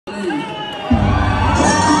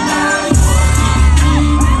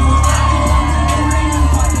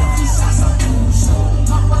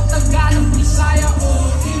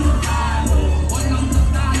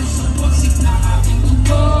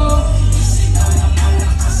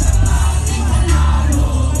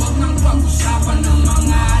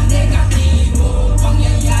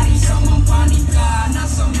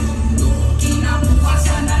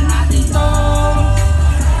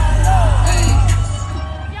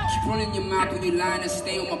Rolling your mouth when you lying and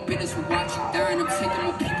stay on my business for watch you dying. I'm taking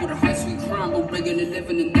my people to high sweet crime, but regular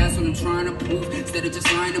living, and that's what I'm trying to prove. Instead of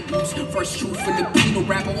just lying to boost. First true Filipino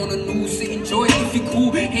rapper on the news, say enjoy it if you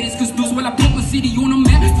cool. Haters cause news while I put my city on the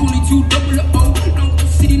map. 22 double O, don't go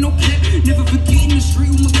city, no cap. Never forget in the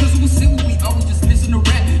street with my cousin was civil. We always just listen to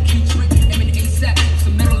rap. Can't trick, M and ASAP. It's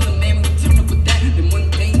the middle of the man when we turn up with that. Then one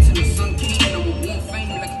day till the sun came, and I would want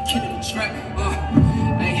fame like a kid in the track.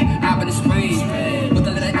 Hey, I've been in Spain, but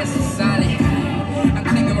the letter S is solid. I'm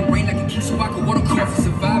claiming my brain like a kid so I can water cough for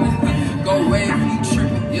surviving. Go away if you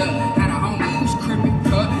tripping, yeah. Had a homie who was crippin',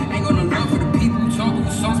 ain't gonna love for the people who talk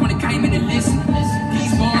with songs when they came in and listen.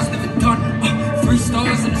 These bars never done, 3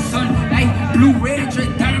 stars in the sun. Hey, blue, red,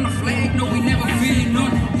 Drake down on the flag. No, we never feel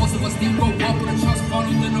none. Most of us didn't grow up with a trust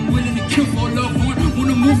falling, then I'm willing to kill for a loved one.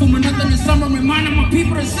 Wanna move from another in the summer, reminding my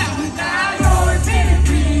people to shout. Tayo'y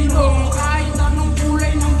Pilipino, kahit anong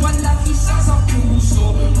kulay ng balat, isa sa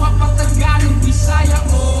puso. Mapatagalog, Bisaya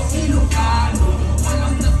o Ilocano,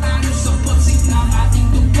 walang tatalo sa pagsik ng ating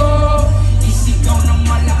dugo. Isigaw ng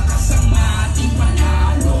malakas ang ating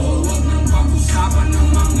panalo. Huwag nang pag-usapan ng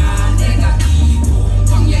mga negatibo.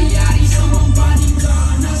 Pangyayari sa mambaling ka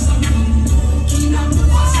na sa mundo.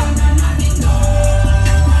 Kinabukasan na natin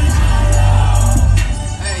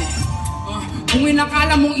Hey, kung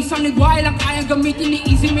inakala mong isang ligway lang kayang gamitin ni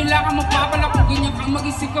Easy, may laka magpapala. Kung ganyan ka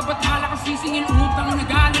mag-isip ka, ba't hala ka sisingin? Utang na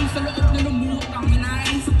galing sa loob na lumutang.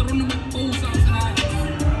 Hinain sa taro na magpusa ang sanayan.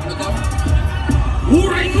 Ano daw?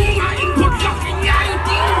 Huray nung aing paglaking niya, yung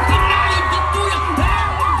tingong kinayang dituyang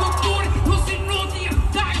lawang kulturi. Lusinuti ang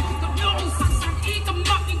dahil kanyong sasaki ka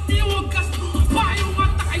makitiwagas. Bayong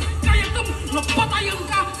mata kay kaya tum, napatayan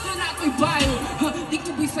ka na nato'y bayo. Di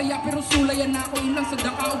ko Bisaya pero sulayan ako ilang sa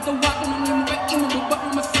dakaw. Dawa ko nang imo kay imo baba ko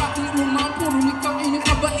masati. Rumang puro ikaw ining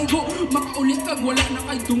kabaigo. Makaulit kag wala na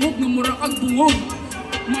kay dungog na mura kag bungog.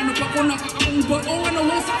 Mano pa ko nakakakong baong ano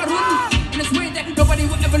mo sa karon. And I swear that nobody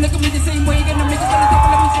will ever look at me the same way. Gonna make it talaga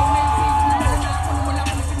pala mo siya. Nalala ako na wala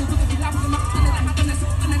ko na pinugot at ilap na makita na lahat na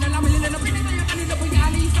sakta na nalaman nila na pinatayo kanila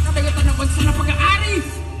bayani sa kadagatan ng bansa na pag-aari.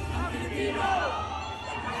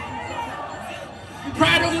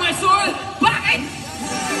 Proud of my soul.